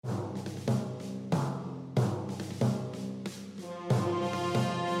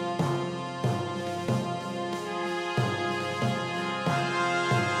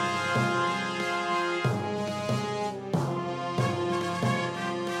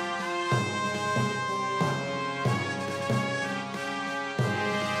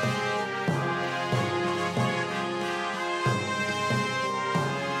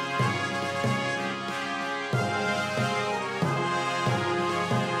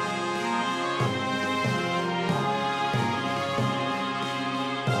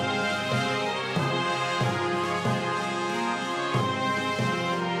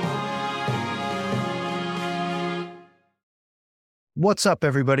What's up,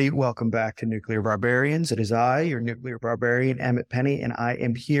 everybody? Welcome back to Nuclear Barbarians. It is I, your nuclear barbarian, Emmett Penny, and I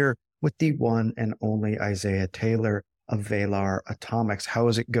am here with the one and only Isaiah Taylor of Valar Atomics. How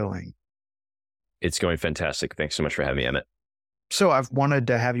is it going? It's going fantastic. Thanks so much for having me, Emmett. So I've wanted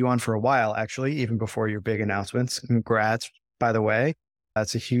to have you on for a while, actually, even before your big announcements. Congrats, by the way.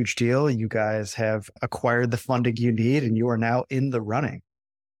 That's a huge deal. You guys have acquired the funding you need, and you are now in the running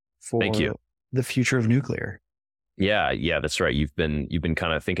for Thank you. The future of nuclear. Yeah, that's right. You've been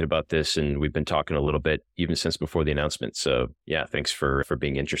kind of thinking about this, and we've been talking a little bit even since before the announcement. So yeah, thanks for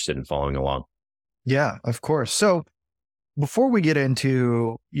being interested and following along. Yeah, of course. So before we get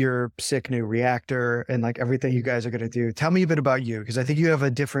into your sick new reactor and like everything you guys are going to do, tell me a bit about you, because I think you have a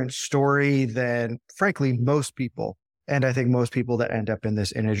different story than, frankly, most people. And I think most people that end up in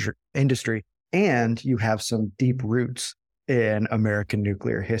this industry, and you have some deep roots in American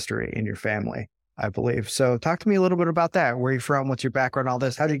nuclear history in your family, I believe. So talk to me a little bit about that. Where are you from? What's your background? All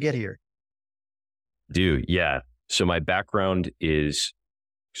this. How did you get here? Yeah. So my background is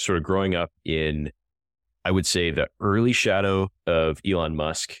sort of growing up in, I would say, the early shadow of Elon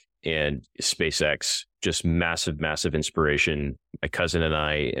Musk and SpaceX. Just massive inspiration. My cousin and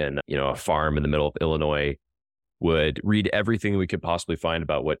I, and a farm in the middle of Illinois, would read everything we could possibly find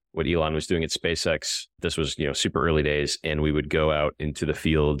about what Elon was doing at SpaceX. This was, super early days. And we would go out into the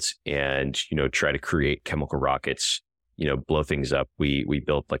fields and, try to create chemical rockets, blow things up. We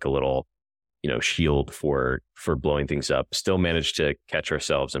built like a little, shield for blowing things up. Still managed to catch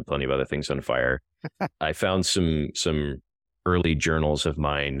ourselves and plenty of other things on fire. I found some early journals of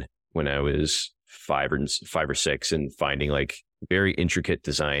mine when I was five or six, and finding like very intricate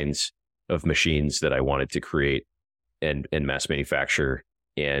designs of machines that I wanted to create and mass manufacture.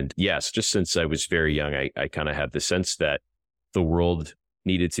 And yes, just since I was very young, I kind of had the sense that the world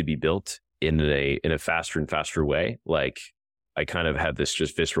needed to be built in a faster and faster way. Like I kind of had this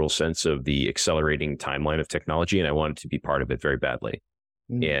just visceral sense of the accelerating timeline of technology, and I wanted to be part of it very badly.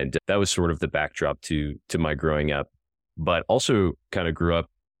 And that was sort of the backdrop to my growing up, but also kind of grew up,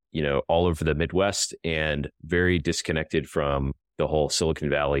 all over the Midwest and very disconnected from the whole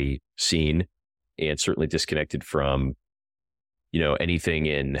Silicon Valley scene, and certainly disconnected from, anything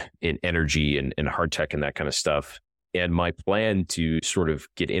in energy and hard tech and that kind of stuff. And my plan to sort of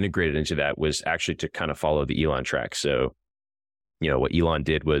get integrated into that was actually to kind of follow the Elon track. So, what Elon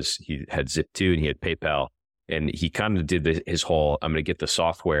did was he had Zip2 and he had PayPal, and he kind of did his whole, I'm going to get the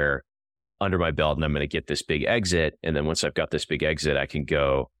software under my belt and I'm going to get this big exit. And then once I've got this big exit, I can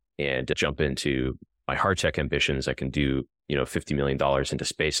go and jump into my hard tech ambitions. I can do, $50 million into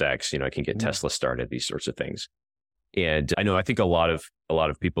SpaceX, I can get Tesla started, these sorts of things. And I think a lot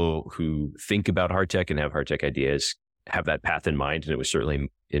of people who think about hard tech and have hard tech ideas have that path in mind. And it was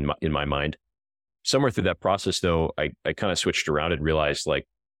certainly in my mind. Somewhere through that process, though, I kind of switched around and realized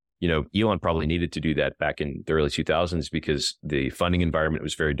Elon probably needed to do that back in the early 2000s because the funding environment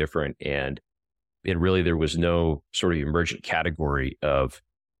was very different. And really there was no sort of emergent category of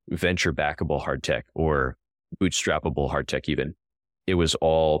venture backable hard tech or bootstrappable hard tech even. It was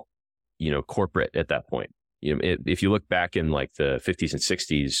all, corporate at that point. If you look back in like the 50s and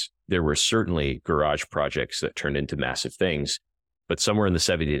 60s, there were certainly garage projects that turned into massive things. But somewhere in the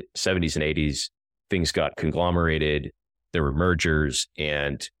 70s and 80s, things got conglomerated. There were mergers,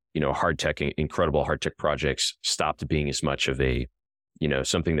 and, hard tech, incredible hard tech projects stopped being as much of a,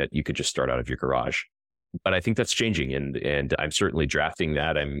 something that you could just start out of your garage. But I think that's changing, and I'm certainly drafting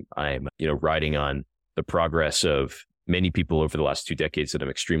that. I'm riding on the progress of many people over the last 2 decades that I'm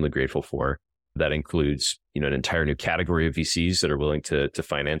extremely grateful for. That includes, an entire new category of VCs that are willing to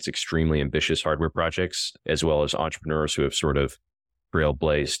finance extremely ambitious hardware projects, as well as entrepreneurs who have sort of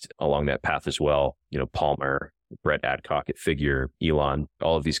trailblazed along that path as well. Palmer, Brett Adcock at Figure, Elon,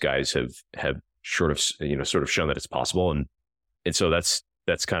 all of these guys have sort of shown that it's possible. And so that's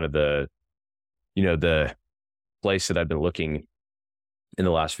kind of the place that I've been looking in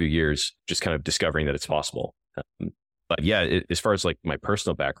the last few years, just kind of discovering that it's possible. But yeah, as far as like my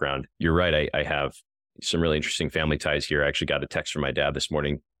personal background, you're right. I have some really interesting family ties here. I actually got a text from my dad this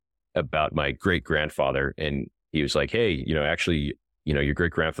morning about my great grandfather. And he was like, hey, actually, your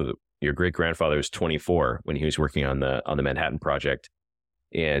great grandfather was 24 when he was working on the Manhattan Project.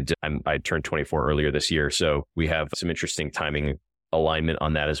 And I turned 24 earlier this year. So we have some interesting timing alignment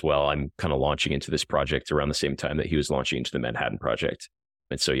on that as well. I'm kind of launching into this project around the same time that he was launching into the Manhattan Project.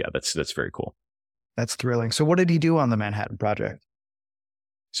 And so, yeah, that's very cool. That's thrilling. So what did he do on the Manhattan Project?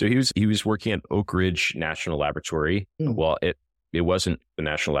 So he was working at Oak Ridge National Laboratory. Well, it wasn't the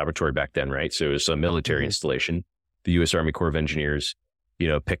National Laboratory back then, right? So it was a military installation. The U.S. Army Corps of Engineers,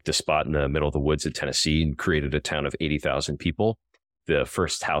 picked a spot in the middle of the woods of Tennessee and created a town of 80,000 people. The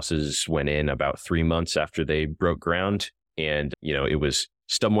first houses went in about 3 months after they broke ground. And, it was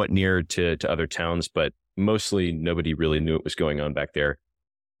somewhat near to other towns, but mostly nobody really knew what was going on back there.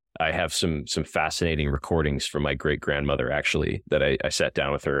 I have some fascinating recordings from my great grandmother, actually, that I sat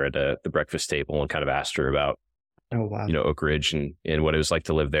down with her at the breakfast table and kind of asked her about, Oh, wow. Oak Ridge and what it was like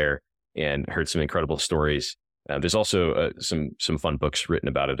to live there, and heard some incredible stories. There's also some fun books written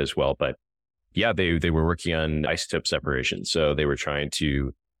about it as well. But yeah, they were working on isotope separation. So they were trying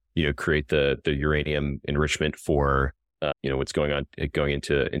to, create the uranium enrichment for, what's going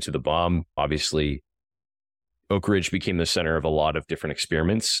into the bomb. Obviously, Oak Ridge became the center of a lot of different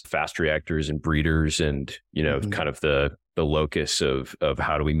experiments, fast reactors and breeders, and, kind of the locus of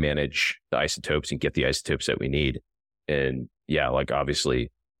how do we manage the isotopes and get the isotopes that we need. And yeah, like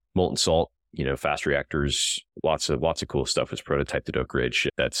obviously molten salt, fast reactors, lots of cool stuff was prototyped at Oak Ridge.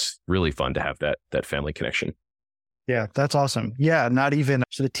 That's really fun to have that family connection. Yeah, that's awesome. Yeah,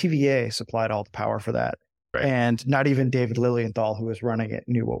 so the TVA supplied all the power for that. Right. And not even David Lilienthal, who was running it,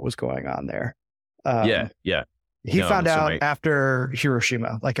 knew what was going on there. Yeah. He found out after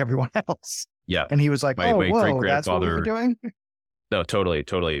Hiroshima, like everyone else. Yeah. And he was like, my whoa, that's what we were doing? No, totally.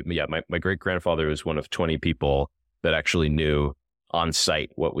 Yeah, my great-grandfather was one of 20 people that actually knew on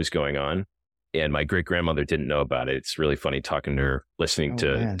site what was going on. And my great-grandmother didn't know about it. It's really funny talking to her, listening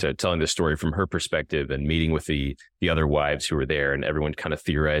to telling the story from her perspective, and meeting with the other wives who were there, and everyone kind of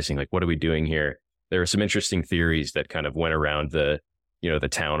theorizing, like, what are we doing here? There were some interesting theories that kind of went around the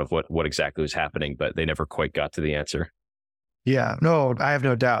town of what exactly was happening, but they never quite got to the answer. Yeah, no, I have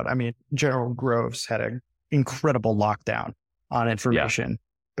no doubt. I mean, General Groves had an incredible lockdown on information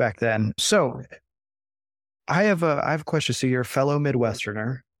back then. So I have a question. So you're a fellow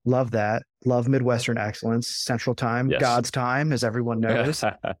Midwesterner. Love that. Love Midwestern excellence. Central Time, yes. God's time, as everyone knows.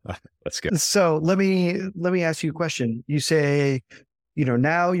 That's good. So let me ask you a question. You say,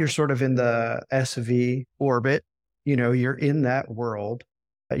 now you're sort of in the SV orbit. You're in that world.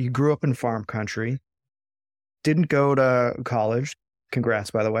 You grew up in farm country. Didn't go to college.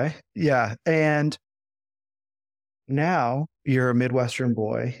 Congrats, by the way. Yeah. And now you're a Midwestern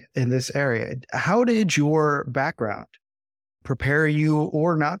boy in this area. How did your background prepare you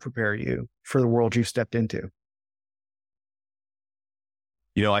or not prepare you for the world you stepped into?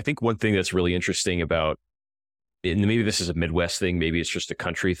 I think one thing that's really interesting about, and maybe this is a Midwest thing, maybe it's just a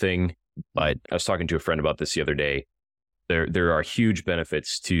country thing, but I was talking to a friend about this the other day. There are huge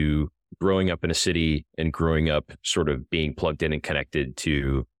benefits to growing up in a city and growing up sort of being plugged in and connected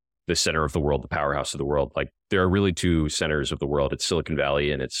to the center of the world, the powerhouse of the world. Like, there are really two centers of the world. It's Silicon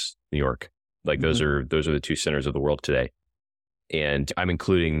Valley and it's New York. Like, those are the two centers of the world today. And I'm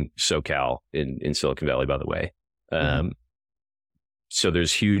including SoCal in Silicon Valley, by the way. So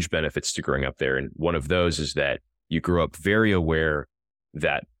there's huge benefits to growing up there. And one of those is that you grow up very aware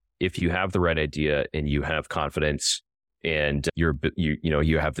that if you have the right idea and you have confidence, and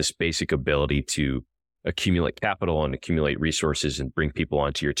you have this basic ability to accumulate capital and accumulate resources and bring people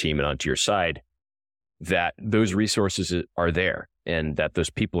onto your team and onto your side, that those resources are there and that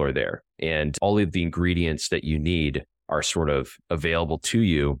those people are there. And all of the ingredients that you need are sort of available to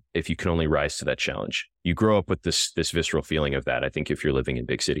you if you can only rise to that challenge. You grow up with this visceral feeling of that, I think, if you're living in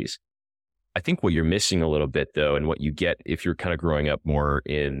big cities. I think what you're missing a little bit, though, and what you get if you're kind of growing up more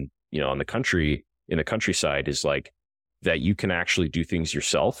in the countryside, is like that you can actually do things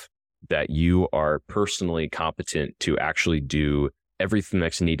yourself, that you are personally competent to actually do everything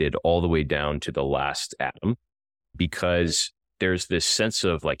that's needed all the way down to the last atom, because there's this sense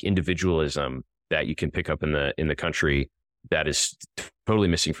of like individualism that you can pick up in the country that is totally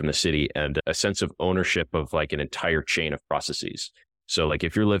missing from the city, and a sense of ownership of like an entire chain of processes. So like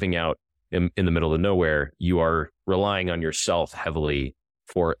if you're living out in the middle of nowhere, you are relying on yourself heavily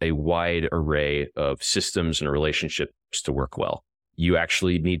for a wide array of systems and relationships to work well. You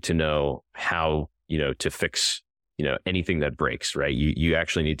actually need to know how, to fix, anything that breaks, right? You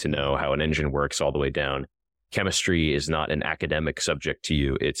actually need to know how an engine works all the way down. Chemistry is not an academic subject to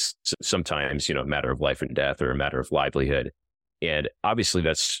you. It's sometimes, a matter of life and death or a matter of livelihood. And obviously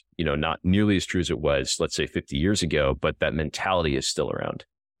that's, not nearly as true as it was, let's say 50 years ago, but that mentality is still around.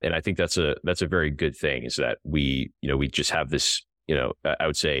 And I think that's a very good thing, is that we just have this, I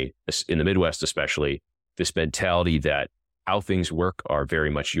would say in the Midwest, especially, this mentality that how things work are very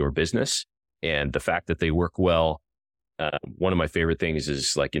much your business. And the fact that they work well, one of my favorite things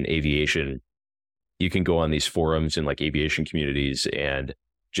is like in aviation, you can go on these forums in like aviation communities and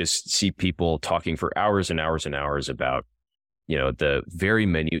just see people talking for hours and hours and hours about, the very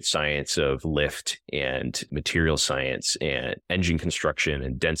minute science of lift and material science and engine construction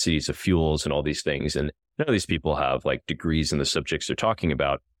and densities of fuels and all these things. And none of these people have like degrees in the subjects they're talking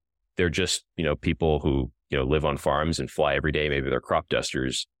about. They're just, people who, live on farms and fly every day. Maybe they're crop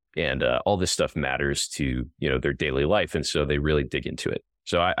dusters, and all this stuff matters to, their daily life. And so they really dig into it.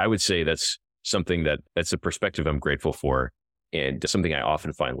 So I would say that's something that's a perspective I'm grateful for, and something I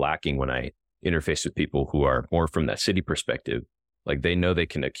often find lacking when I interface with people who are more from that city perspective. Like, they know they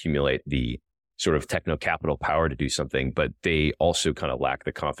can accumulate the sort of techno capital power to do something, but they also kind of lack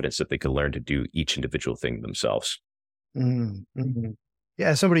the confidence that they can learn to do each individual thing themselves. Mm-hmm. Yeah,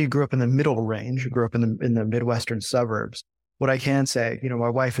 as somebody who grew up in the middle range, who grew up in the Midwestern suburbs, what I can say, my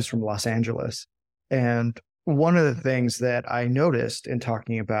wife is from Los Angeles. And one of the things that I noticed in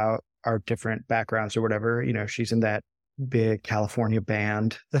talking about our different backgrounds or whatever, she's in that big California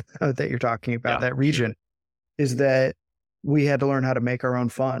band that you're talking about, that region, is that we had to learn how to make our own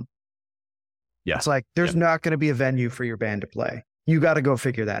fun. Yeah. It's like, there's not going to be a venue for your band to play. You got to go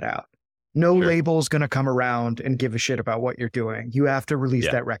figure that out. No label's going to come around and give a shit about what you're doing. You have to release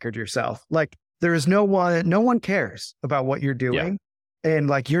that record yourself. Like, there is no one cares about what you're doing. And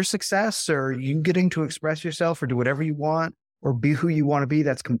like, your success, or you getting to express yourself or do whatever you want or be who you want to be,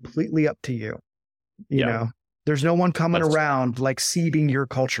 that's completely up to you. You know, there's no one coming around like seeding your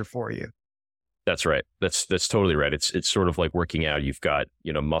culture for you. That's right. That's totally right. It's sort of like working out. You've got,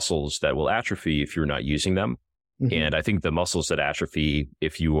 muscles that will atrophy if you're not using them. Mm-hmm. And I think the muscles that atrophy,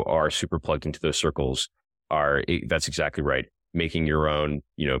 if you are super plugged into those circles, that's exactly right. Making your own,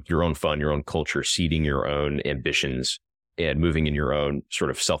 your own fun, your own culture, seeding your own ambitions, and moving in your own sort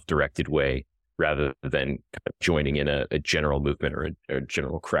of self-directed way, rather than kind of joining in a general movement or a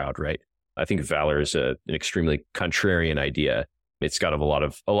general crowd, right? I think Valor is an extremely contrarian idea. It's got a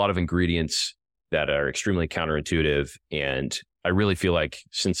lot of ingredients that are extremely counterintuitive. And I really feel like,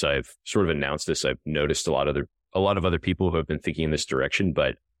 since I've sort of announced this, I've noticed a lot of other people who have been thinking in this direction,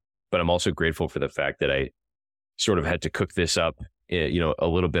 but I'm also grateful for the fact that I sort of had to cook this up, a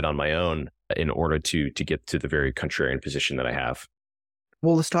little bit on my own in order to get to the very contrarian position that I have.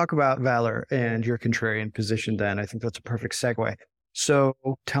 Well, let's talk about Valor and your contrarian position then. I think that's a perfect segue. So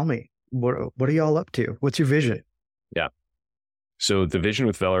tell me, what are y'all up to? What's your vision? Yeah. So the vision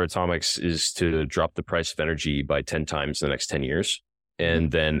with Valor Atomics is to drop the price of energy by 10 times in the next 10 years.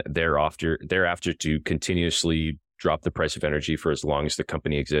 And then thereafter to continuously drop the price of energy for as long as the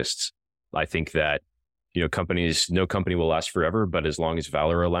company exists. I think that, no company will last forever, but as long as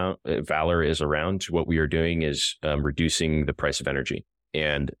Valor is around, what we are doing is reducing the price of energy.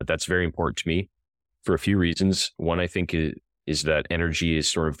 And that's very important to me for a few reasons. One, I think, is that energy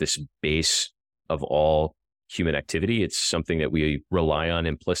is sort of this base of all human activity. It's something that we rely on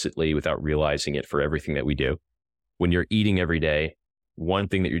implicitly without realizing it for everything that we do. When you're eating every day, one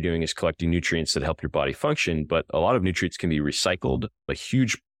thing that you're doing is collecting nutrients that help your body function, but a lot of nutrients can be recycled. A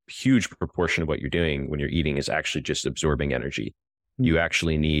huge proportion of what you're doing when you're eating is actually just absorbing energy. You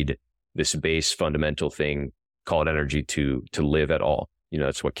actually need this base fundamental thing called energy to live at all.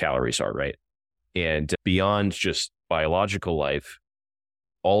 That's what calories are, right? And beyond just biological life,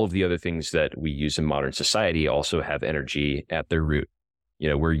 all of the other things that we use in modern society also have energy at their root.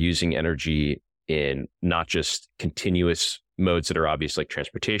 We're using energy in not just continuous modes that are obvious, like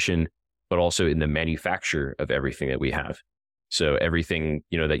transportation, but also in the manufacture of everything that we have. So everything,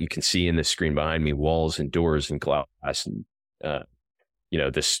 that you can see in the screen behind me, walls and doors and glass and,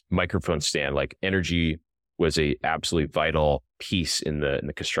 this microphone stand, like, energy was a absolutely vital piece in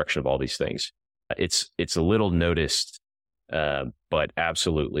the construction of all these things. It's a little noticed, but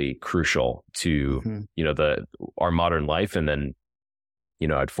absolutely crucial to, our modern life. And then,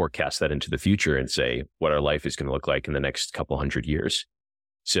 I'd forecast that into the future and say what our life is going to look like in the next couple hundred years.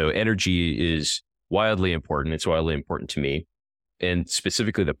 So energy is wildly important. It's wildly important to me. And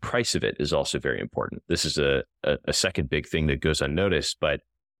specifically, the price of it is also very important. This is a second big thing that goes unnoticed, but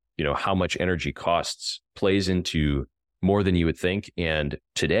how much energy costs plays into more than you would think. And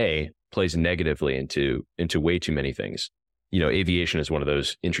today plays negatively into way too many things. Aviation is one of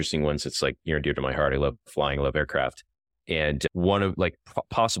those interesting ones. It's like near and dear to my heart. I love flying, I love aircraft. And one of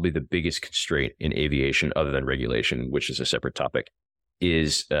possibly the biggest constraint in aviation, other than regulation, which is a separate topic,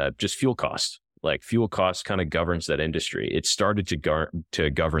 is just fuel costs. Like, fuel costs kind of governs that industry. It started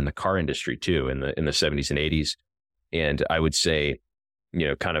to govern the car industry too in the 70s and 80s. And I would say,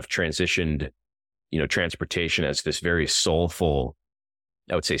 kind of transitioned, transportation as this very soulful,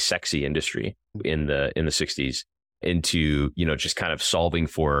 I would say sexy industry in the 60s into, just kind of solving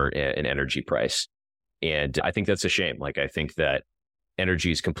for an energy price. And I think that's a shame. Like, I think that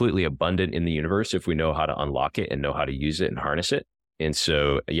energy is completely abundant in the universe if we know how to unlock it and know how to use it and harness it. And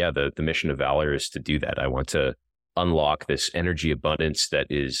so, the mission of Valor is to do that. I want to unlock this energy abundance that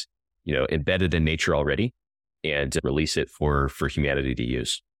is, embedded in nature already and release it for humanity to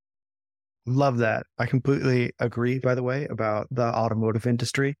use. Love that. I completely agree, by the way, about the automotive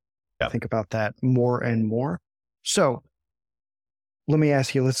industry. Yeah. Think about that more and more. So let me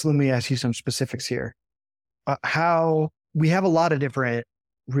ask you some specifics here. How we have a lot of different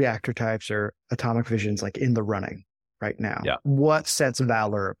reactor types or atomic fissions like in the running right now. Yeah. What sets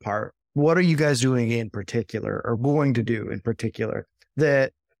Valor apart? What are you guys doing in particular or going to do in particular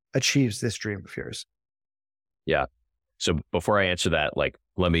that achieves this dream of yours? Yeah. So before I answer that,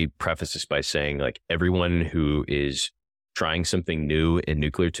 let me preface this by saying, everyone who is trying something new in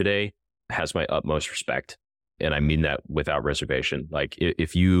nuclear today has my utmost respect. And I mean that without reservation.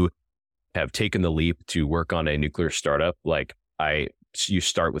 If you have taken the leap to work on a nuclear startup, you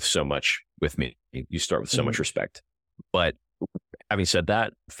start with so much with me. You start with so much respect. But having said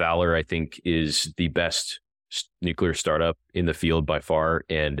that, Valor, I think, is the best nuclear startup in the field by far.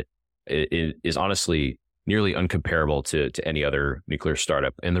 And it is honestly nearly uncomparable to any other nuclear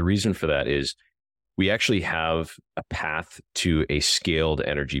startup. And the reason for that is we actually have a path to a scaled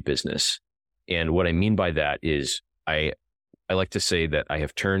energy business. And what I mean by that is I like to say that I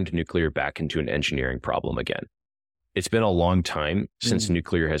have turned nuclear back into an engineering problem again. It's been a long time since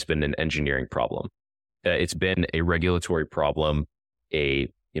nuclear has been an engineering problem. It's been a regulatory problem, a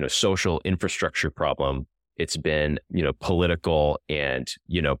social infrastructure problem. It's been political and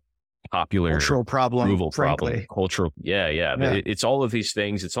popular cultural problem, approval frankly. problem, cultural. Yeah. It's all of these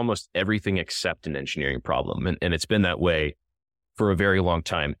things. It's almost everything except an engineering problem, and it's been that way for a very long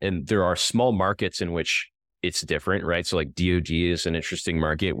time. And there are small markets in which it's different, right? So DoD is an interesting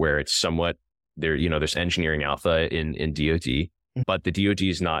market where it's somewhat there. There's engineering alpha in DoD, but the DoD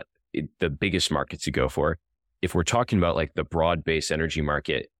is not the biggest market to go for. If we're talking about the broad-based energy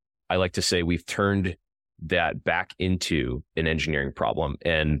market, I like to say we've turned that back into an engineering problem.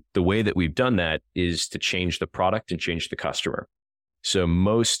 And the way that we've done that is to change the product and change the customer. So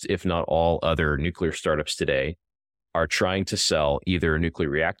most, if not all, other nuclear startups today are trying to sell either nuclear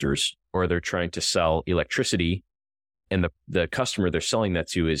reactors or they're trying to sell electricity. And the customer they're selling that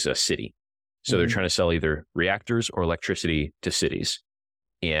to is a city. So they're trying to sell either reactors or electricity to cities.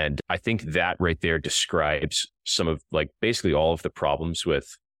 And I think that right there describes some of basically all of the problems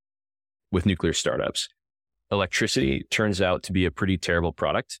with nuclear startups. Electricity turns out to be a pretty terrible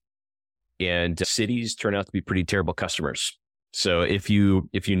product, and cities turn out to be pretty terrible customers. So if you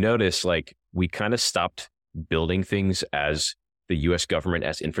notice, we kind of stopped building things as the US government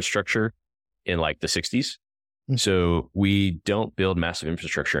as infrastructure in the 60s. So we don't build massive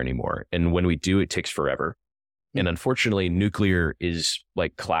infrastructure anymore. And when we do, it takes forever. And unfortunately, nuclear is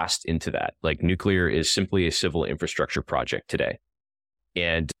classed into that. Nuclear is simply a civil infrastructure project today.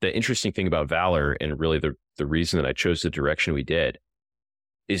 And the interesting thing about Valor, and really the reason that I chose the direction we did,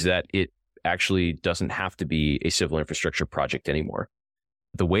 is that it actually doesn't have to be a civil infrastructure project anymore.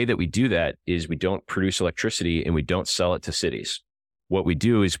 The way that we do that is we don't produce electricity and we don't sell it to cities. What we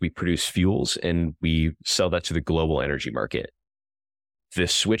do is we produce fuels and we sell that to the global energy market. The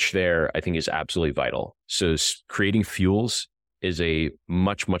switch there, I think, is absolutely vital. So creating fuels is a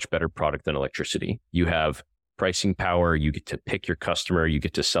much, much better product than electricity. You have pricing power. You get to pick your customer. You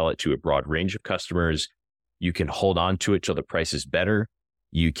get to sell it to a broad range of customers. You can hold on to it till the price is better.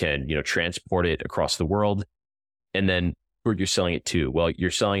 You can, transport it across the world. And then who you're selling it to? Well, you're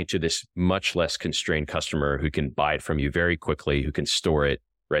selling it to this much less constrained customer who can buy it from you very quickly, who can store it,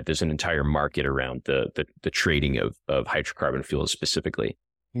 right? There's an entire market around the trading of hydrocarbon fuels specifically.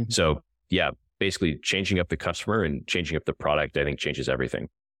 So yeah, basically changing up the customer and changing up the product, I think changes everything.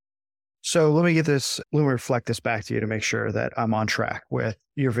 So let me reflect this back to you to make sure that I'm on track with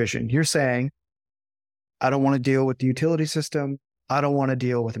your vision. You're saying, I don't want to deal with the utility system. I don't want to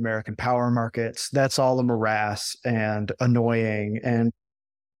deal with American power markets. That's all a morass and annoying and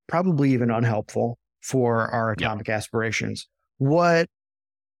probably even unhelpful for our atomic aspirations. What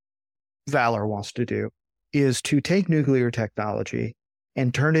Valor wants to do is to take nuclear technology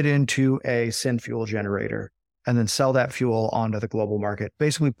and turn it into a synfuel generator and then sell that fuel onto the global market.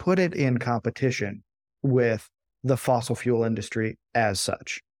 Basically put it in competition with the fossil fuel industry as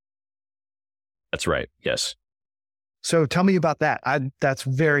such. That's right. Yes. So tell me about that. That's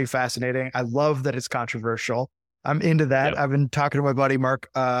very fascinating. I love that it's controversial. I'm into that. Yep. I've been talking to my buddy Mark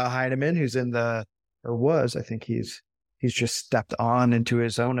Heineman, who's I think he's just stepped on into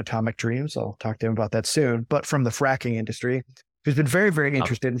his own atomic dreams. I'll talk to him about that soon. But from the fracking industry, who's been very, very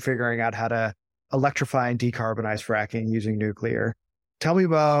interested in figuring out how to electrify and decarbonize fracking using nuclear. Tell me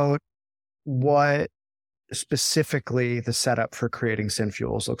about what specifically the setup for creating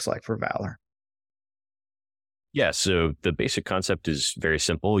synfuels looks like for Valor. Yeah. So the basic concept is very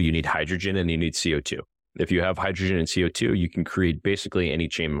simple. You need hydrogen and you need CO2. If you have hydrogen and CO2, you can create basically any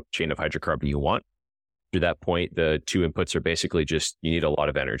chain of hydrocarbon you want. To that point, the two inputs are basically just you need a lot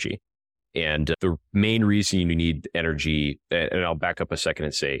of energy. And the main reason you need energy, and I'll back up a second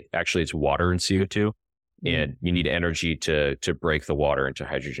and say, actually, it's water and CO2. And you need energy to break the water into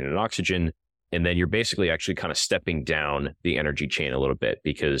hydrogen and oxygen. And then you're basically actually kind of stepping down the energy chain a little bit,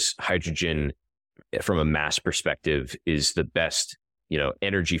 because hydrogen, from a mass perspective, is the best,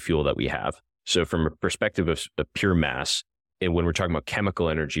 energy fuel that we have. So from a perspective of pure mass, and when we're talking about chemical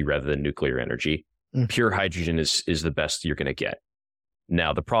energy rather than nuclear energy, pure hydrogen is the best you're going to get.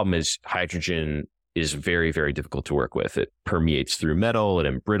 Now, the problem is hydrogen is very, very difficult to work with. It permeates through metal, it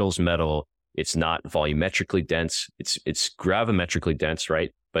embrittles metal. It's not volumetrically dense. It's gravimetrically dense,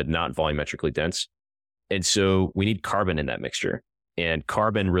 right? But not volumetrically dense. And so we need carbon in that mixture. And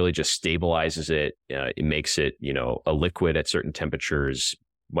carbon really just stabilizes it. It makes it, a liquid at certain temperatures,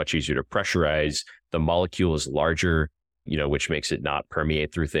 much easier to pressurize. The molecule is larger, which makes it not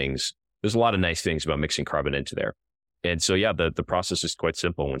permeate through things. There's a lot of nice things about mixing carbon into there. And so, yeah, the process is quite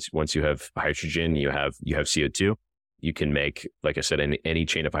simple. Once you have hydrogen, you have CO2. You can make, like I said, any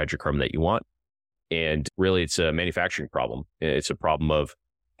chain of hydrocarbon that you want. And really, it's a manufacturing problem. It's a problem of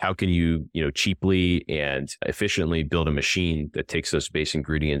how can you, cheaply and efficiently build a machine that takes those base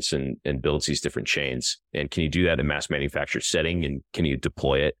ingredients and builds these different chains. And can you do that in mass manufacture setting? And can you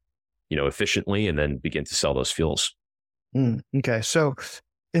deploy it, efficiently and then begin to sell those fuels? Okay. So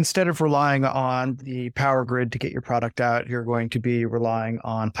instead of relying on the power grid to get your product out, you're going to be relying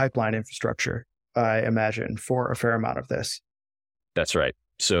on pipeline infrastructure, I imagine, for a fair amount of this. That's right.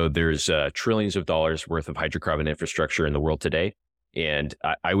 So there's trillions of dollars worth of hydrocarbon infrastructure in the world today. And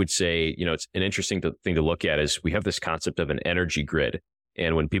I would say, it's an interesting thing to look at is we have this concept of an energy grid.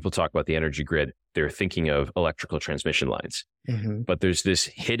 And when people talk about the energy grid, they're thinking of electrical transmission lines. But there's this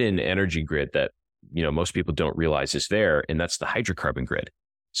hidden energy grid that, most people don't realize is there. And that's the hydrocarbon grid.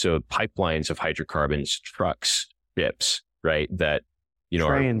 So pipelines of hydrocarbons, trucks, ships, right? That,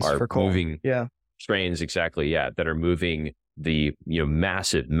 trains are for coal. moving. Yeah. Trains, exactly. Yeah. That are moving the,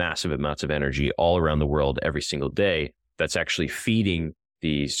 massive amounts of energy all around the world every single day. That's actually feeding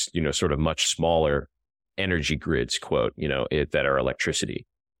these, sort of much smaller energy grids, quote, that are electricity.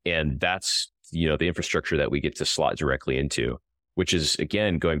 And that's, the infrastructure that we get to slot directly into, which is,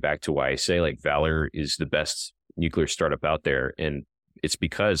 again, going back to why I say like Valor is the best nuclear startup out there. And it's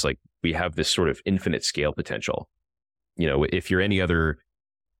because like we have this sort of infinite scale potential. If you're any other,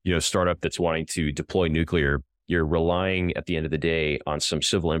 startup that's wanting to deploy nuclear, you're relying at the end of the day on some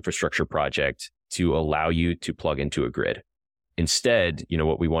civil infrastructure project to allow you to plug into a grid. Instead,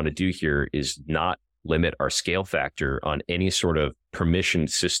 what we want to do here is not limit our scale factor on any sort of permissioned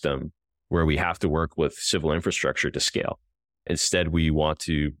system where we have to work with civil infrastructure to scale. Instead, we want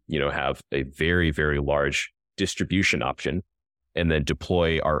to, have a very, very large distribution option and then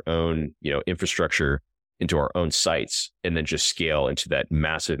deploy our own, infrastructure into our own sites and then just scale into that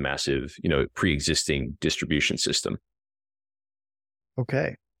massive, pre-existing distribution system.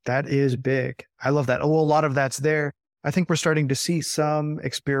 Okay. That is big. I love that. Oh, a lot of that's there. I think we're starting to see some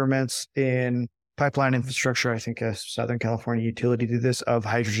experiments in pipeline infrastructure. I think a Southern California utility did this of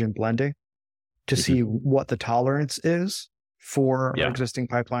hydrogen blending to see what the tolerance is for our existing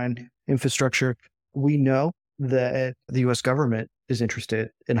pipeline infrastructure. We know that the US government is interested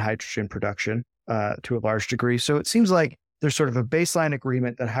in hydrogen production to a large degree. So it seems like there's sort of a baseline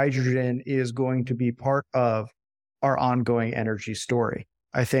agreement that hydrogen is going to be part of our ongoing energy story.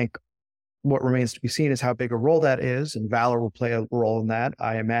 I think what remains to be seen is how big a role that is, and Valor will play a role in that,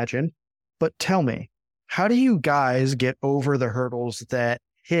 I imagine. But tell me, how do you guys get over the hurdles that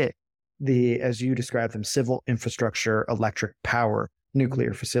hit the, as you describe them, civil infrastructure, electric power,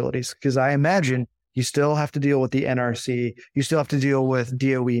 nuclear facilities? Because I imagine you still have to deal with the NRC, you still have to deal with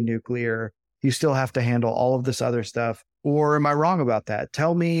DOE nuclear, you still have to handle all of this other stuff. Or am I wrong about that?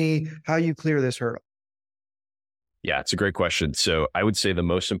 Tell me how you clear this hurdle. Yeah, it's a great question. So I would say the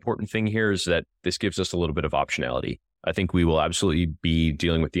most important thing here is that this gives us a little bit of optionality. I think we will absolutely be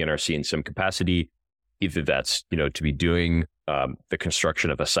dealing with the NRC in some capacity, either that's, to be doing the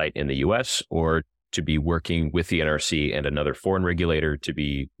construction of a site in the US or to be working with the NRC and another foreign regulator to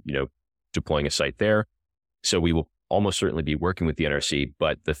be, deploying a site there. So we will almost certainly be working with the NRC.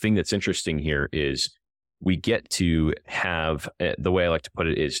 But the thing that's interesting here is we get to have, the way I like to put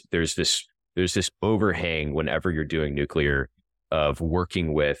it is there's this overhang whenever you're doing nuclear of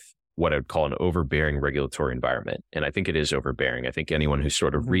working with what I would call an overbearing regulatory environment. And I think it is overbearing. I think anyone who's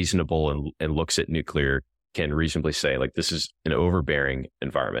sort of reasonable and looks at nuclear can reasonably say, like, this is an overbearing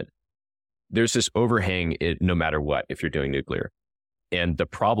environment. there's this overhang no matter what, if you're doing nuclear. And the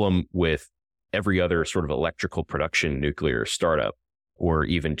problem with every other sort of electrical production nuclear startup, or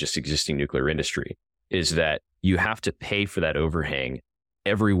even just existing nuclear industry, is that you have to pay for that overhang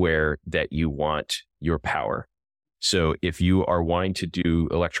everywhere that you want your power. So if you are wanting to do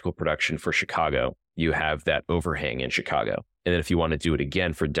electrical production for Chicago, you have that overhang in Chicago. And then if you want to do it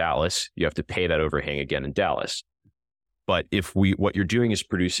again for Dallas, you have to pay that overhang again in Dallas. But if what you're doing is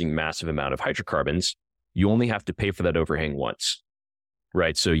producing massive amount of hydrocarbons, you only have to pay for that overhang once,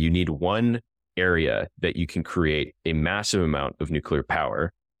 right? So you need one area that you can create a massive amount of nuclear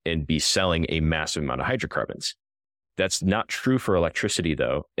power and be selling a massive amount of hydrocarbons. That's not true for electricity,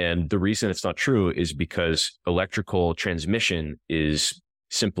 though. And the reason it's not true is because electrical transmission is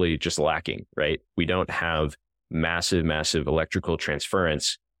simply just lacking, right? We don't have massive electrical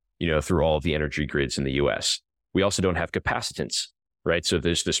transference, through all of the energy grids in the US. We also don't have capacitance, right? So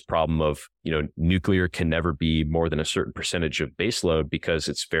there's this problem of, nuclear can never be more than a certain percentage of baseload because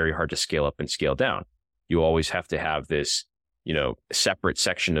it's very hard to scale up and scale down. You always have to have this, separate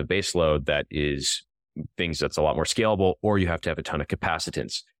section of baseload that is things that's a lot more scalable, or you have to have a ton of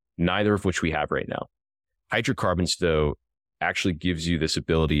capacitance, neither of which we have right now. Hydrocarbons, though, actually gives you this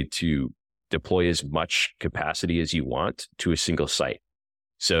ability to deploy as much capacity as you want to a single site.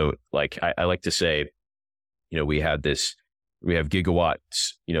 So like I like to say, we have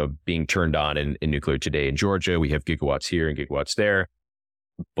gigawatts, being turned on in nuclear today in Georgia. We have gigawatts here and gigawatts there.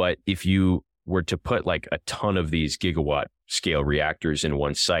 But if you were to put like a ton of these gigawatt scale reactors in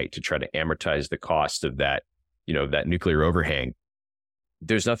one site to try to amortize the cost of that, that nuclear overhang,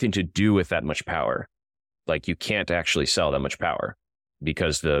 there's nothing to do with that much power. Like you can't actually sell that much power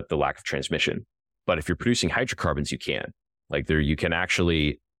because the lack of transmission. But if you're producing hydrocarbons, you can. Like you can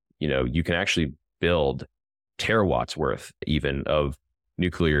actually build terawatts worth even of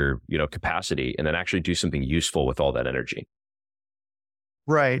nuclear, capacity, and then actually do something useful with all that energy.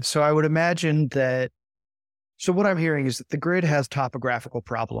 Right. So I would imagine that. So what I'm hearing is that the grid has topographical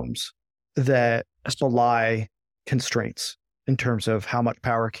problems that belie constraints in terms of how much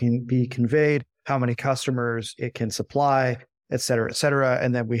power can be conveyed, how many customers it can supply, et cetera, et cetera.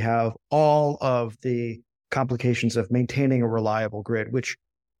 And then we have all of the complications of maintaining a reliable grid, which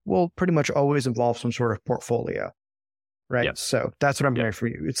will pretty much always involve some sort of portfolio, right? Yep. So that's what I'm hearing from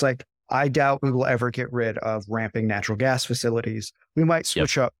you. It's like, I doubt we will ever get rid of ramping natural gas facilities. We might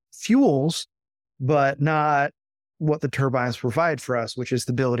switch up fuels, but not what the turbines provide for us, which is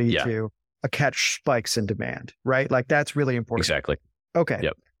the ability to catch spikes in demand, right? Like that's really important. Exactly. Okay.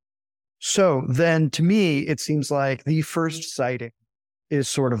 Yep. So then to me, it seems like the first siting is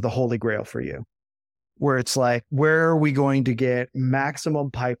sort of the holy grail for you, where it's like, where are we going to get maximum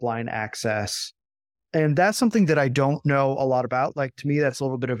pipeline access? And that's something that I don't know a lot about. Like to me, that's a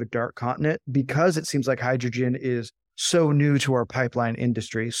little bit of a dark continent because it seems like hydrogen is so new to our pipeline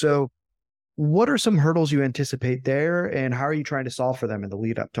industry. So what are some hurdles you anticipate there and how are you trying to solve for them in the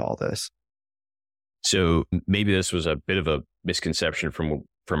lead up to all this? So maybe this was a bit of a misconception from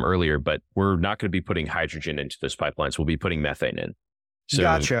earlier, but we're not going to be putting hydrogen into those pipelines. We'll be putting methane in. So,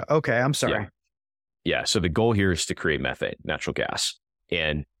 gotcha. Okay. I'm sorry. Yeah. So the goal here is to create methane, natural gas.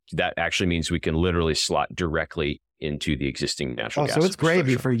 And that actually means we can literally slot directly into the existing natural gas. So it's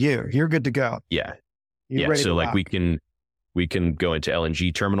gravy for you. You're good to go. Yeah. You're ready So to like rock. we can go into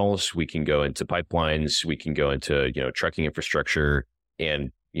LNG terminals, we can go into pipelines, we can go into, trucking infrastructure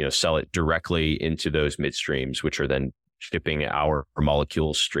and, sell it directly into those midstreams, which are then shipping our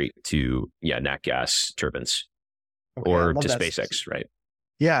molecules straight to, nat gas turbines or to SpaceX, right?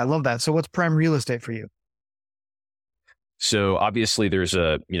 Yeah, I love that. So what's prime real estate for you? So obviously there's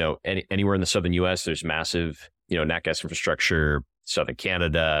anywhere in the southern US, there's massive, nat gas infrastructure, southern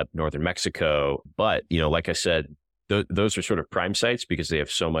Canada, northern Mexico. But, like I said, those are sort of prime sites because they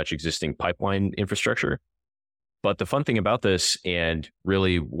have so much existing pipeline infrastructure. But the fun thing about this, and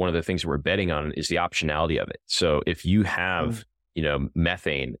really one of the things that we're betting on, is the optionality of it. So if you have,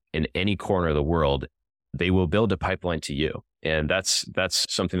 methane in any corner of the world, they will build a pipeline to you. And that's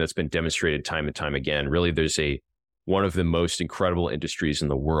something that's been demonstrated time and time again. Really, there's one of the most incredible industries in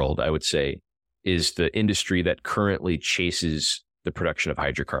the world, I would say, is the industry that currently chases the production of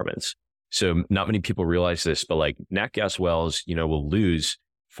hydrocarbons. So not many people realize this, but like nat gas wells, will lose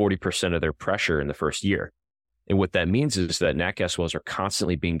 40% of their pressure in the first year. And what that means is that nat gas wells are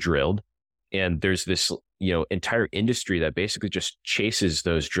constantly being drilled. And there's this, entire industry that basically just chases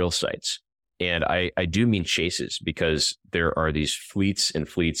those drill sites. And I do mean chases because there are these fleets and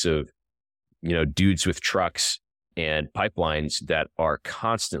fleets of, dudes with trucks and pipelines that are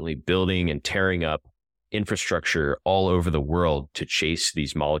constantly building and tearing up infrastructure all over the world to chase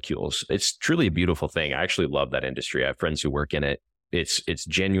these molecules. It's truly a beautiful thing. I actually love that industry. I have friends who work in it. It's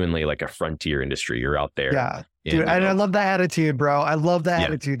genuinely like a frontier industry. You're out there. Yeah, dude, and I love the attitude, bro. I love the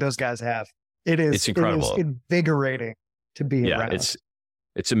attitude those guys have. It's incredible. It is invigorating to be around.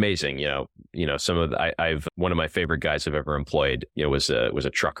 It's amazing. Some of I've one of my favorite guys I've ever employed, was a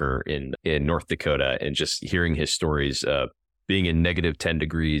trucker in North Dakota, and just hearing his stories of being in -10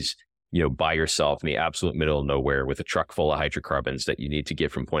 degrees, by yourself in the absolute middle of nowhere with a truck full of hydrocarbons that you need to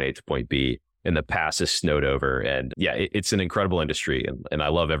get from point A to point B, and the pass is snowed over. And yeah, it's an incredible industry, and I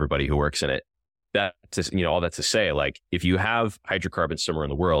love everybody who works in it. All that to say, like, if you have hydrocarbons somewhere in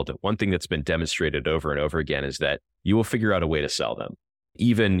the world, one thing that's been demonstrated over and over again is that you will figure out a way to sell them.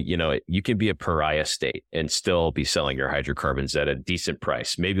 Even, you can be a pariah state and still be selling your hydrocarbons at a decent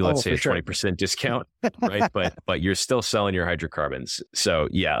price. Maybe let's say a 20% discount, right? But you're still selling your hydrocarbons. So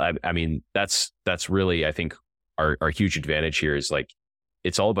yeah, I mean, that's really, I think our huge advantage here is, like,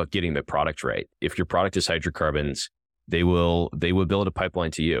 it's all about getting the product right. If your product is hydrocarbons, they will build a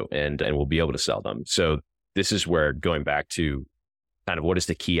pipeline to you and we'll be able to sell them. So this is where, going back to kind of what is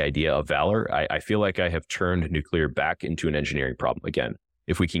the key idea of Valor, I feel like I have turned nuclear back into an engineering problem again.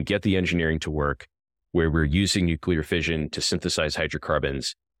 If we can get the engineering to work, where we're using nuclear fission to synthesize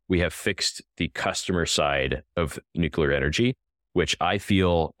hydrocarbons, we have fixed the customer side of nuclear energy, which I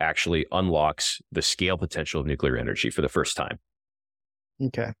feel actually unlocks the scale potential of nuclear energy for the first time.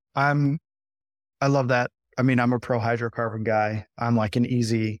 Okay. I love that. I mean, I'm a pro hydrocarbon guy. I'm an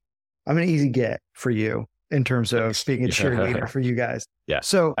easy get for you in terms of being a cheerleader for you guys. Yeah.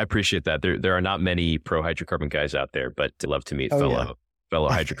 So I appreciate that. There are not many pro hydrocarbon guys out there, but I'd love to meet fellow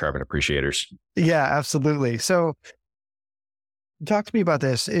hydrocarbon appreciators. Yeah, absolutely. So talk to me about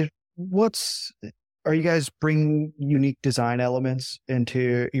this. Are you guys bringing unique design elements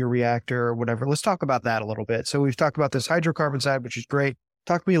into your reactor or whatever? Let's talk about that a little bit. So we've talked about this hydrocarbon side, which is great.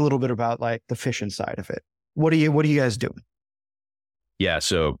 Talk to me a little bit about, like, the fission side of it. What are you guys doing? Yeah.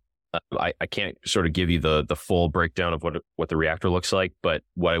 So I can't sort of give you the full breakdown of what the reactor looks like, but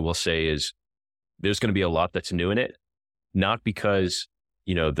what I will say is there's going to be a lot that's new in it, not because,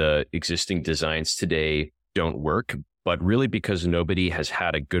 the existing designs today don't work, but really because nobody has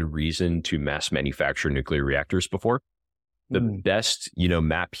had a good reason to mass manufacture nuclear reactors before. The best,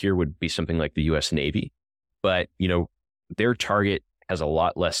 map here would be something like the US Navy, but, their target has a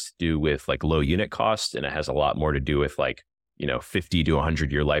lot less to do with, like, low unit cost, and it has a lot more to do with, like, 50 to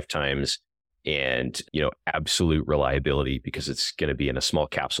 100-year lifetimes and, absolute reliability, because it's going to be in a small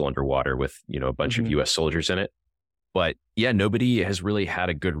capsule underwater with, a bunch of US soldiers in it. But yeah, nobody has really had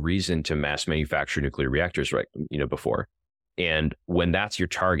a good reason to mass manufacture nuclear reactors, right? Before. And when that's your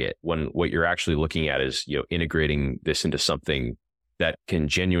target, when what you're actually looking at is, integrating this into something that can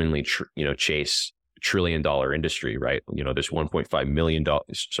genuinely, chase $1 trillion industry, right? There's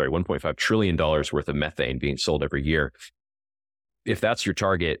 $1.5 trillion worth of methane being sold every year. If that's your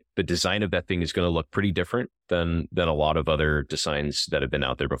target, the design of that thing is going to look pretty different than a lot of other designs that have been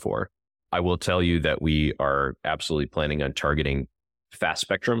out there before. I will tell you that we are absolutely planning on targeting fast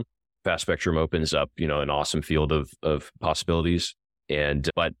spectrum. Fast spectrum opens up, an awesome field of possibilities.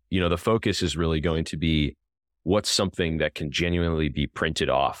 But the focus is really going to be what's something that can genuinely be printed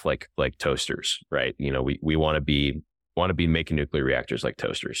off like toasters, right? We want to be making nuclear reactors like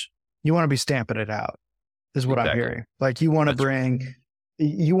toasters. You want to be stamping it out, is what I'm hearing. Like, you want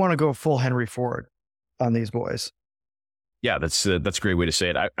to go full Henry Ford on these boys. Yeah, that's a great way to say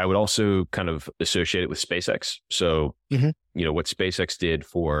it. I would also kind of associate it with SpaceX. So, what SpaceX did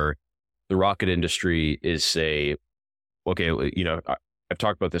for the rocket industry is say, okay, I've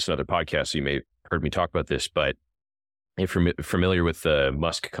talked about this in other podcasts, so you may have heard me talk about this, but if you're familiar with the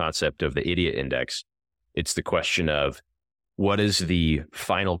Musk concept of the idiot index, it's the question of what is the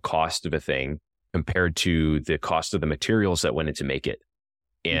final cost of a thing compared to the cost of the materials that went in to make it.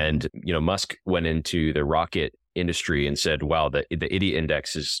 And, Musk went into the rocket industry and said, wow, the idiot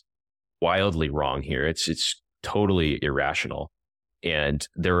index is wildly wrong here. It's totally irrational. And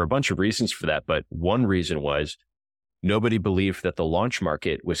there were a bunch of reasons for that. But one reason was nobody believed that the launch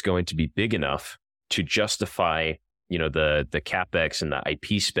market was going to be big enough to justify, the CapEx and the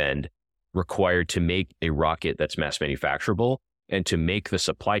IP spend required to make a rocket that's mass manufacturable and to make the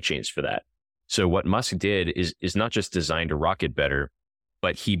supply chains for that. So what Musk did is not just designed a rocket better,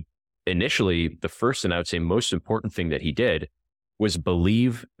 but he initially, the first and I would say most important thing that he did was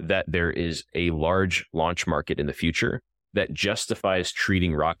believe that there is a large launch market in the future that justifies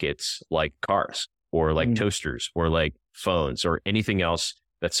treating rockets like cars or like toasters or like phones or anything else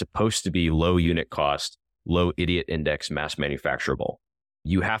that's supposed to be low unit cost, low idiot index, mass manufacturable.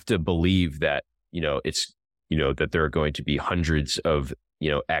 You have to believe that it's, that there are going to be hundreds of,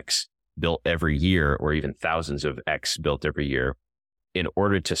 X built every year, or even thousands of X built every year, in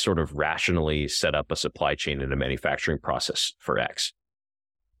order to sort of rationally set up a supply chain and a manufacturing process for X.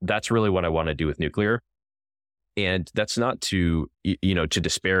 That's really what I want to do with nuclear. And that's not to, to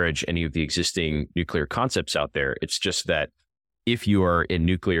disparage any of the existing nuclear concepts out there. It's just that if you are in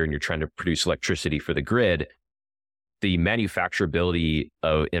nuclear and you're trying to produce electricity for the grid, the manufacturability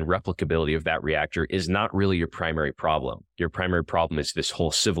and replicability of that reactor is not really your primary problem. Your primary problem is this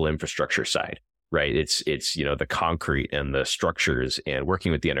whole civil infrastructure side, right? It's the concrete and the structures, and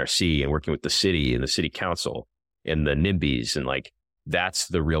working with the NRC and working with the city and the city council and the NIMBYs, and like, that's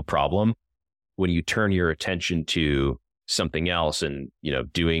the real problem. When you turn your attention to something else and,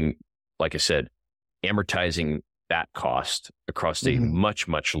 doing, like I said, amortizing that cost across a much,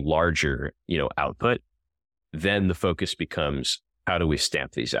 much larger, output, then the focus becomes, how do we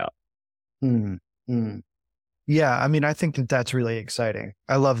stamp these out? Yeah, I mean, I think that that's really exciting.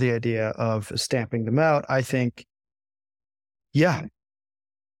 I love the idea of stamping them out. I think, yeah,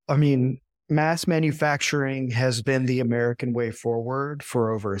 I mean, mass manufacturing has been the American way forward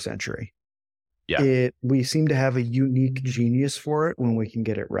for over a century. Yeah. We seem to have a unique genius for it when we can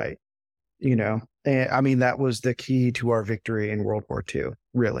get it right, And I mean, that was the key to our victory in World War II,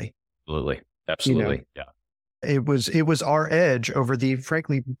 really. Absolutely. Yeah. It was our edge over the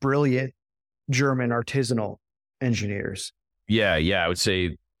frankly brilliant German artisanal engineers. Yeah. I would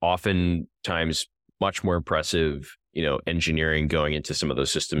say oftentimes much more impressive, engineering going into some of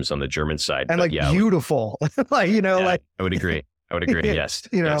those systems on the German side. And beautiful, I would agree. Yes.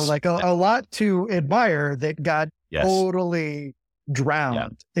 A lot to admire that got totally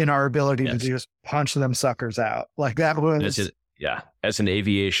drowned in our ability to just punch them suckers out. Like that was. As an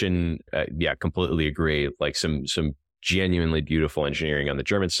aviation, completely agree. Like some genuinely beautiful engineering on the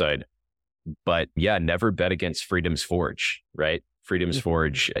German side, but never bet against Freedom's Forge, right? Freedom's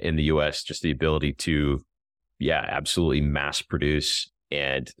Forge in the US, just the ability to, absolutely mass produce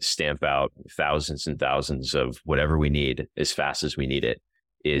and stamp out thousands and thousands of whatever we need as fast as we need it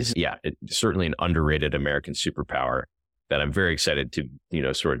is, it's certainly an underrated American superpower that I'm very excited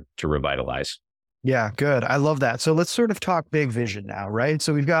to, sort of to revitalize. Yeah, good. I love that. So let's sort of talk big vision now, right?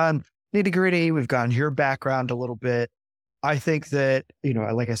 So we've gone nitty gritty, we've gone your background a little bit. I think that,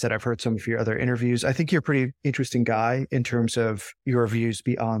 like I said, I've heard some of your other interviews. I think you're a pretty interesting guy in terms of your views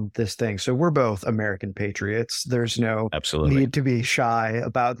beyond this thing. So we're both American patriots. There's no need to be shy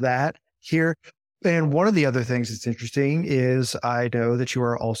about that here. And one of the other things that's interesting is I know that you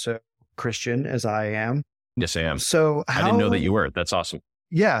are also Christian, as I am. Yes, I am. So I didn't know that you were. That's awesome.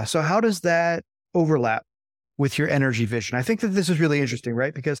 Yeah. So how does that overlap with your energy vision? I think that this is really interesting,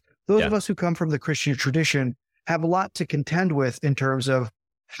 right? Because those of us who come from the Christian tradition have a lot to contend with in terms of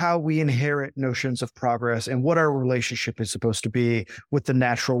how we inherit notions of progress and what our relationship is supposed to be with the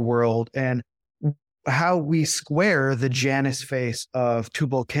natural world, and how we square the Janus face of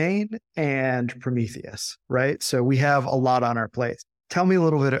Tubal-Cain and Prometheus, right? So we have a lot on our plate. Tell me a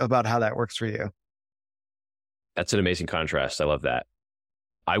little bit about how that works for you. That's an amazing contrast. I love that.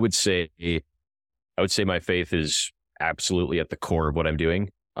 I would say my faith is absolutely at the core of what I'm doing.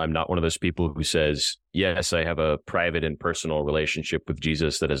 I'm not one of those people who says, yes, I have a private and personal relationship with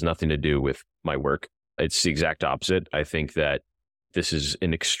Jesus that has nothing to do with my work. It's the exact opposite. I think that this is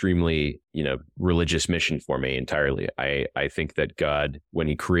an extremely, religious mission for me entirely. I think that God, when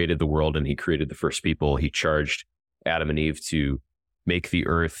he created the world and he created the first people, he charged Adam and Eve to make the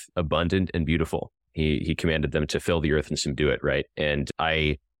earth abundant and beautiful. He commanded them to fill the earth and subdue it, right? And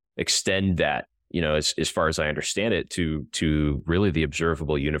I extend that, as far as I understand it, to really the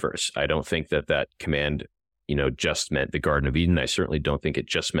observable universe. I don't think that command, just meant the Garden of Eden. I certainly don't think it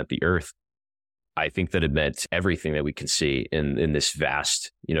just meant the earth. I think that it meant everything that we can see in this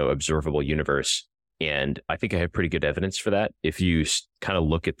vast, observable universe. And I think I have pretty good evidence for that. If you kind of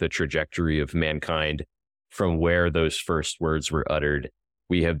look at the trajectory of mankind from where those first words were uttered,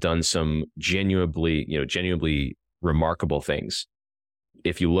 we have done some genuinely remarkable things.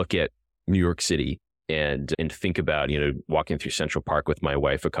 If you look at New York City and think about, walking through Central Park with my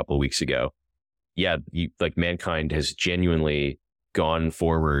wife a couple of weeks ago, mankind has genuinely gone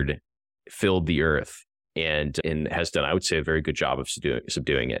forward, filled the earth, and has done, I would say, a very good job of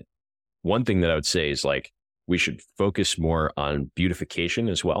subduing it. One thing that I would say is we should focus more on beautification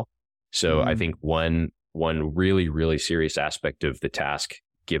as well. So I think one really, really serious aspect of the task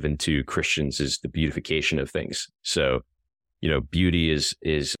given to Christians is the beautification of things. So, beauty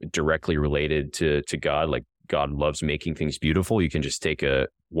is directly related to God. Like, God loves making things beautiful. You can just take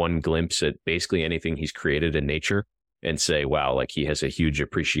one glimpse at basically anything he's created in nature, and say, wow, like he has a huge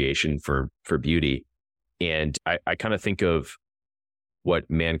appreciation for beauty. And I kind of think of what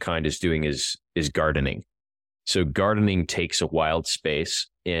mankind is doing is gardening. So gardening takes a wild space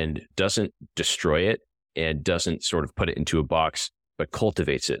and doesn't destroy it and doesn't sort of put it into a box, but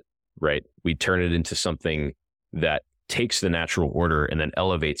cultivates it, right? We turn it into something that takes the natural order and then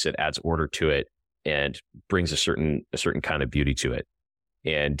elevates it, adds order to it, and brings a certain kind of beauty to it.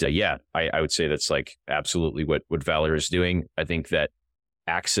 And I would say that's like absolutely what Valor is doing. I think that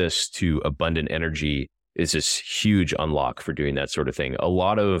access to abundant energy is this huge unlock for doing that sort of thing. A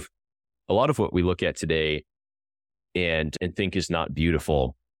lot of what we look at today and think is not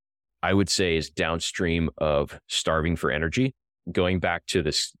beautiful, I would say, is downstream of starving for energy. Going back to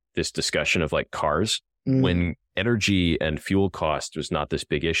this discussion of like cars, when energy and fuel cost was not this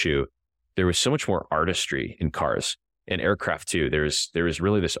big issue, there was so much more artistry in cars and aircraft too. There was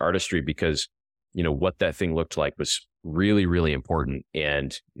really this artistry because, you know, what that thing looked like was really, really important.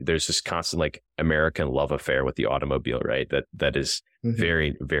 And there's this constant like American love affair with the automobile, right? That is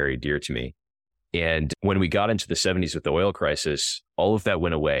very, very dear to me. And when we got into the 70s with the oil crisis, all of that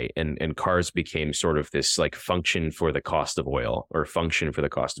went away and cars became sort of this like function for the cost of oil or function for the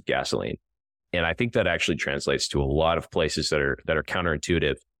cost of gasoline. And I think that actually translates to a lot of places that are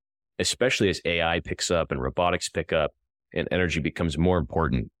counterintuitive, especially as AI picks up and robotics pick up and energy becomes more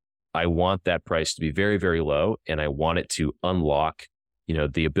important. I want that price to be very, very low. And I want it to unlock, you know,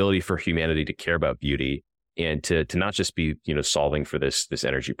 the ability for humanity to care about beauty and to not just be, you know, solving for this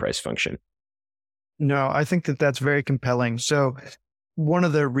energy price function. No, I think that that's very compelling. So one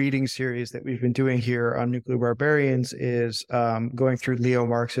of the reading series that we've been doing here on Nuclear Barbarians is going through Leo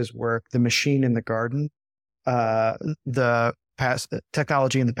Marx's work, The Machine in the Garden, the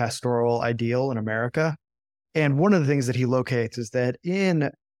technology and the pastoral ideal in America. And one of the things that he locates is that in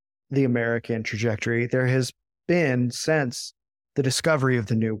the American trajectory, there has been, since the discovery of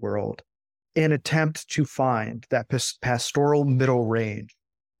the New World, an attempt to find that pastoral middle range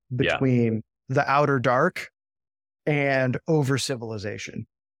between the outer dark and over civilization.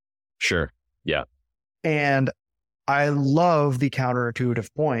 Sure. Yeah. And I love the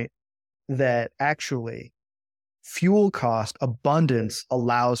counterintuitive point that actually fuel cost abundance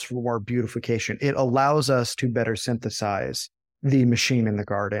allows for more beautification. It allows us to better synthesize the machine in the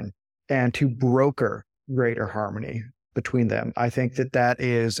garden and to broker greater harmony between them. I think that that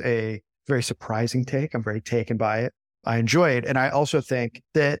is a very surprising take. I'm very taken by it. I enjoy it. And I also think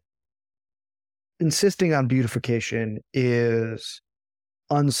that insisting on beautification is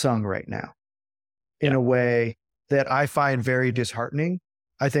unsung right now in a way that I find very disheartening.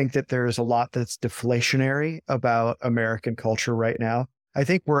 I think that there's a lot that's deflationary about American culture right now. I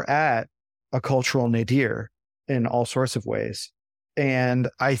think we're at a cultural nadir in all sorts of ways. And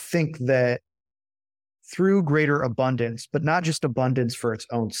I think that through greater abundance, but not just abundance for its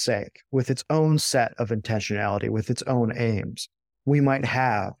own sake, with its own set of intentionality, with its own aims, we might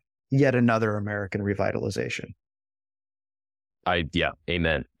have yet another American revitalization.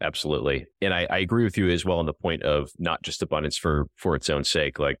 Amen. Absolutely. And I agree with you as well on the point of not just abundance for its own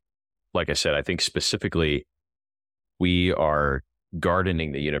sake. Like I said, I think specifically we are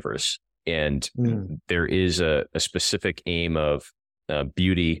gardening the universe, and there is a specific aim of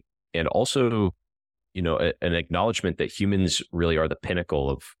beauty, and also, you know, an acknowledgement that humans really are the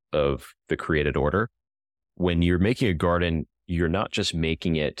pinnacle of the created order. When you're making a garden, you're not just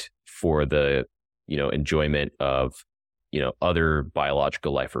making it for the, you know, enjoyment of, you know, other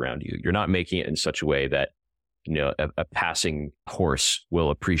biological life around you. You're not making it in such a way that, you know, a passing horse will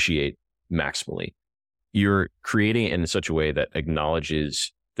appreciate maximally. You're creating it in such a way that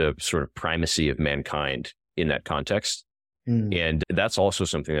acknowledges the sort of primacy of mankind in that context. And that's also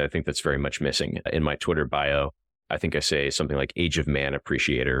something that I think that's very much missing. In my Twitter bio, I think I say something like Age of Man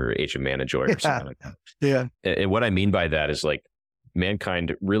Appreciator or Age of Man Enjoyer or something like that. Yeah. And what I mean by that is like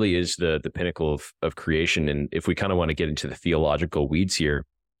mankind really is the pinnacle of creation. And if we kind of want to get into the theological weeds here,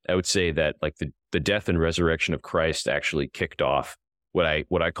 I would say that like the death and resurrection of Christ actually kicked off what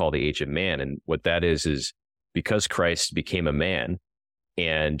I call the Age of Man. And what that is because Christ became a man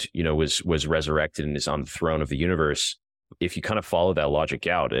and, you know, was resurrected and is on the throne of the universe. If you kind of follow that logic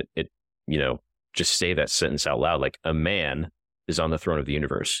out, it you know, just say that sentence out loud, like a man is on the throne of the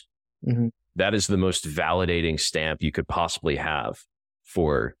universe. Mm-hmm. That is the most validating stamp you could possibly have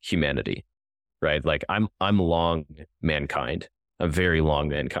for humanity, right? Like I'm long mankind. I'm very long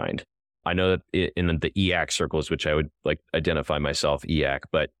mankind. I know that in the EAC circles, which I would like identify myself EAC,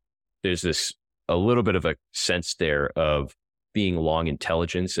 but there's this a little bit of a sense there of being long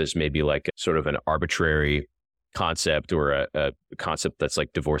intelligence as maybe like sort of an arbitrary concept or a concept that's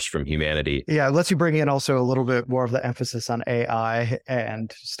like divorced from humanity. Yeah, it lets you bring in also a little bit more of the emphasis on AI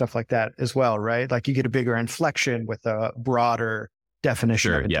and stuff like that as well, right? Like you get a bigger inflection with a broader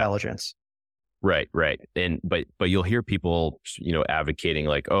definition Sure, of yeah. intelligence. Right. And but you'll hear people, advocating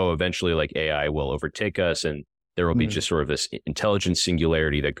like, oh, eventually like AI will overtake us and there will be Mm. just sort of this intelligence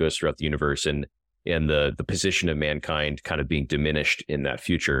singularity that goes throughout the universe and the position of mankind kind of being diminished in that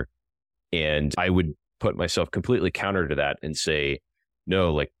future. And I would put myself completely counter to that and say,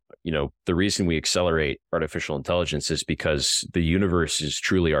 no, like, the reason we accelerate artificial intelligence is because the universe is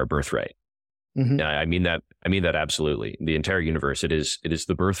truly our birthright. Mm-hmm. And I mean that absolutely. The entire universe, it is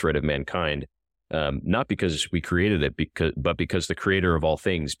the birthright of mankind. Not because we created it, but because the creator of all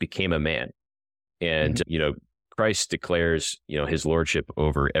things became a man. And, Mm-hmm. Christ declares, his lordship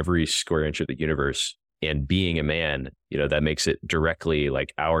over every square inch of the universe. And being a man, that makes it directly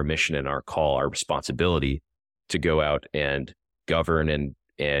like our mission and our call, our responsibility to go out and govern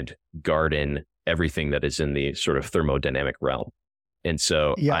and garden everything that is in the sort of thermodynamic realm. And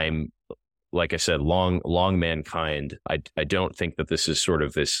so Yeah. I'm, like I said, long mankind. I don't think that this is sort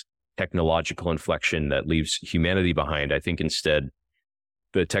of this technological inflection that leaves humanity behind. I think instead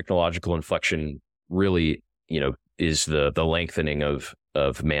the technological inflection really, is the lengthening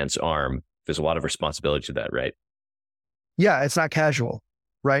of man's arm. There's a lot of responsibility to that, right? Yeah, it's not casual,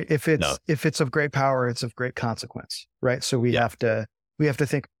 right? No. If it's of great power, it's of great consequence, right? So Yeah. we have to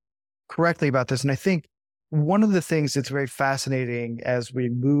think correctly about this. And I think one of the things that's very fascinating as we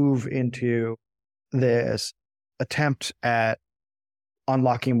move into this attempt at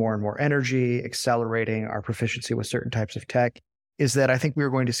unlocking more and more energy, accelerating our proficiency with certain types of tech, is that I think we're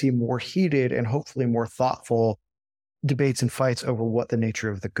going to see more heated and hopefully more thoughtful debates and fights over what the nature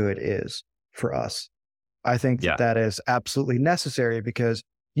of the good is for us. I think Yeah. that is absolutely necessary because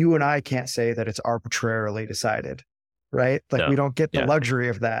you and I can't say that it's arbitrarily decided, right? Like No. we don't get the Yeah. luxury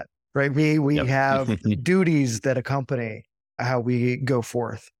of that, right? We Yep. have duties that accompany how we go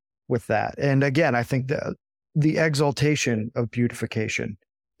forth with that. And again, I think the exaltation of beautification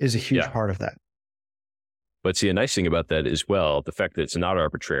is a huge Yeah. part of that. But see, a nice thing about that as well, the fact that it's not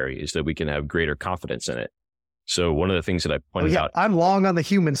arbitrary, is that we can have greater confidence in it. So one of the things that I pointed out, I'm long on the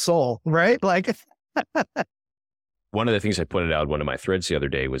human soul, right? Like, one of the things I pointed out in one of my threads the other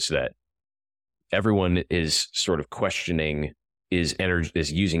day was that everyone is sort of questioning, is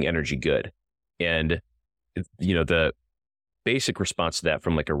using energy good? And, the basic response to that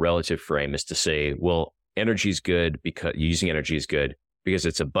from like a relative frame is to say, well, energy is good because using energy is good because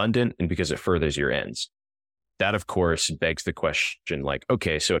it's abundant and because it furthers your ends. That, of course, begs the question, like,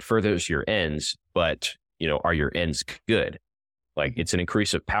 okay, so it furthers your ends, but, are your ends good? Like, it's an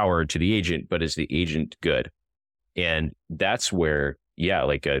increase of power to the agent, but is the agent good? And that's where, yeah,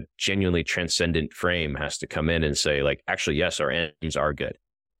 like a genuinely transcendent frame has to come in and say, like, actually, yes, our ends are good.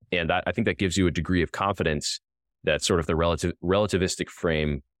 And I think that gives you a degree of confidence that sort of the relativistic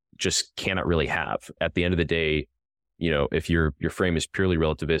frame just cannot really have. At the end of the day, if your frame is purely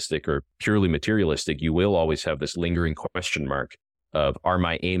relativistic or purely materialistic, you will always have this lingering question mark of, are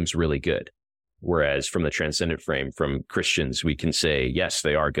my aims really good? Whereas from the transcendent frame, from Christians, we can say, yes,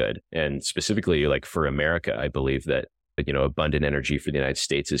 they are good. And specifically, like for America, I believe that, abundant energy for the United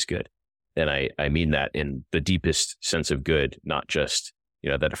States is good. And I mean that in the deepest sense of good, not just,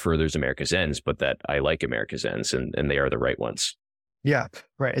 that it furthers America's ends, but that I like America's ends and they are the right ones. yeah,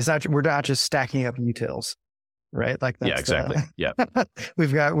 right. We're not just stacking up utils, right? Like that's Yeah, exactly. Yeah.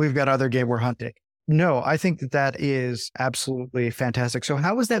 we've got other game we're hunting. No, I think that is absolutely fantastic. So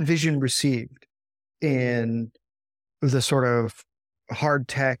how was that vision received in the sort of hard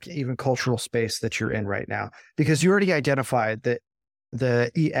tech, even cultural space that you're in right now? Because you already identified that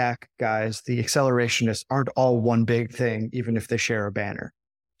the EAC guys, the accelerationists, aren't all one big thing, even if they share a banner.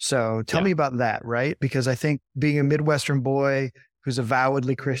 So tell me about that, right? Because I think being a Midwestern boy who's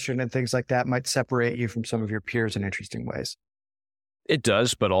avowedly Christian and things like that might separate you from some of your peers in interesting ways. It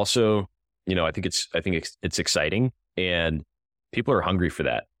does, but also, I think it's exciting and people are hungry for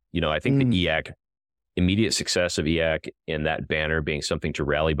that. I think the EAC, immediate success of EAC and that banner being something to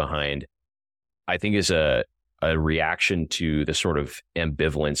rally behind, I think is a reaction to the sort of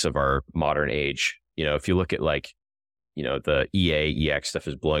ambivalence of our modern age. If you look at like, the EAC stuff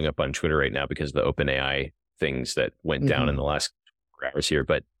is blowing up on Twitter right now because of the OpenAI things that went down in the last hours here.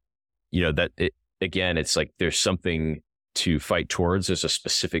 But, it's like there's something to fight towards. There's a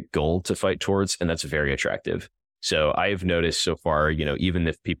specific goal to fight towards, and that's very attractive. So I have noticed so far, even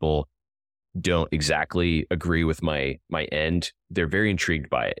if people don't exactly agree with my end, they're very intrigued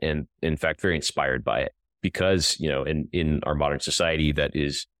by it, and in fact, very inspired by it, because, in our modern society that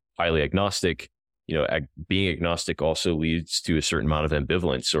is highly agnostic, being agnostic also leads to a certain amount of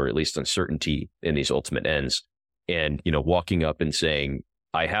ambivalence, or at least uncertainty in these ultimate ends. And, walking up and saying,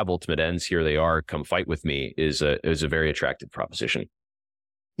 I have ultimate ends, here they are, come fight with me, is a very attractive proposition.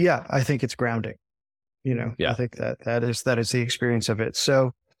 Yeah, I think it's grounding. I Yeah. think that is the experience of it.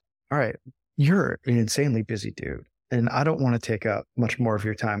 So, all right, you're an insanely busy dude, and I don't want to take up much more of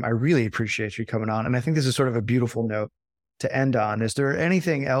your time. I really appreciate you coming on, and I think this is sort of a beautiful note to end on. Is there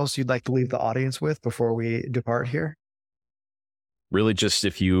anything else you'd like to leave the audience with before we depart here? Really, just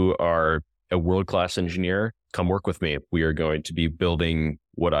if you are a world-class engineer, come work with me. We are going to be building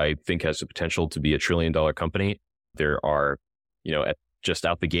what I think has the potential to be $1 trillion company. There are, just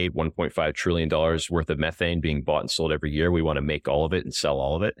out the gate, $1.5 trillion worth of methane being bought and sold every year. We want to make all of it and sell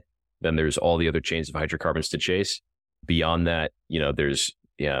all of it. Then there's all the other chains of hydrocarbons to chase. Beyond that, there's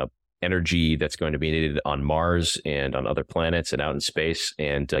energy that's going to be needed on Mars and on other planets and out in space.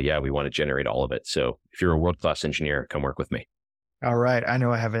 And we want to generate all of it. So if you're a world-class engineer, come work with me. All right. I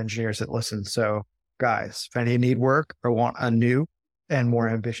know I have engineers that listen. So guys, if any need work or want a new and more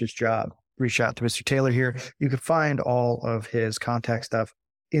ambitious job, reach out to Mr. Taylor here. You can find all of his contact stuff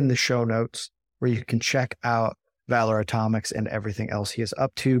in the show notes, where you can check out Valor Atomics and everything else he is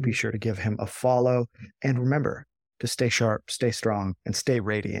up to. Be sure to give him a follow. And remember to stay sharp, stay strong, and stay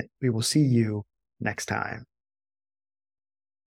radiant. We will see you next time.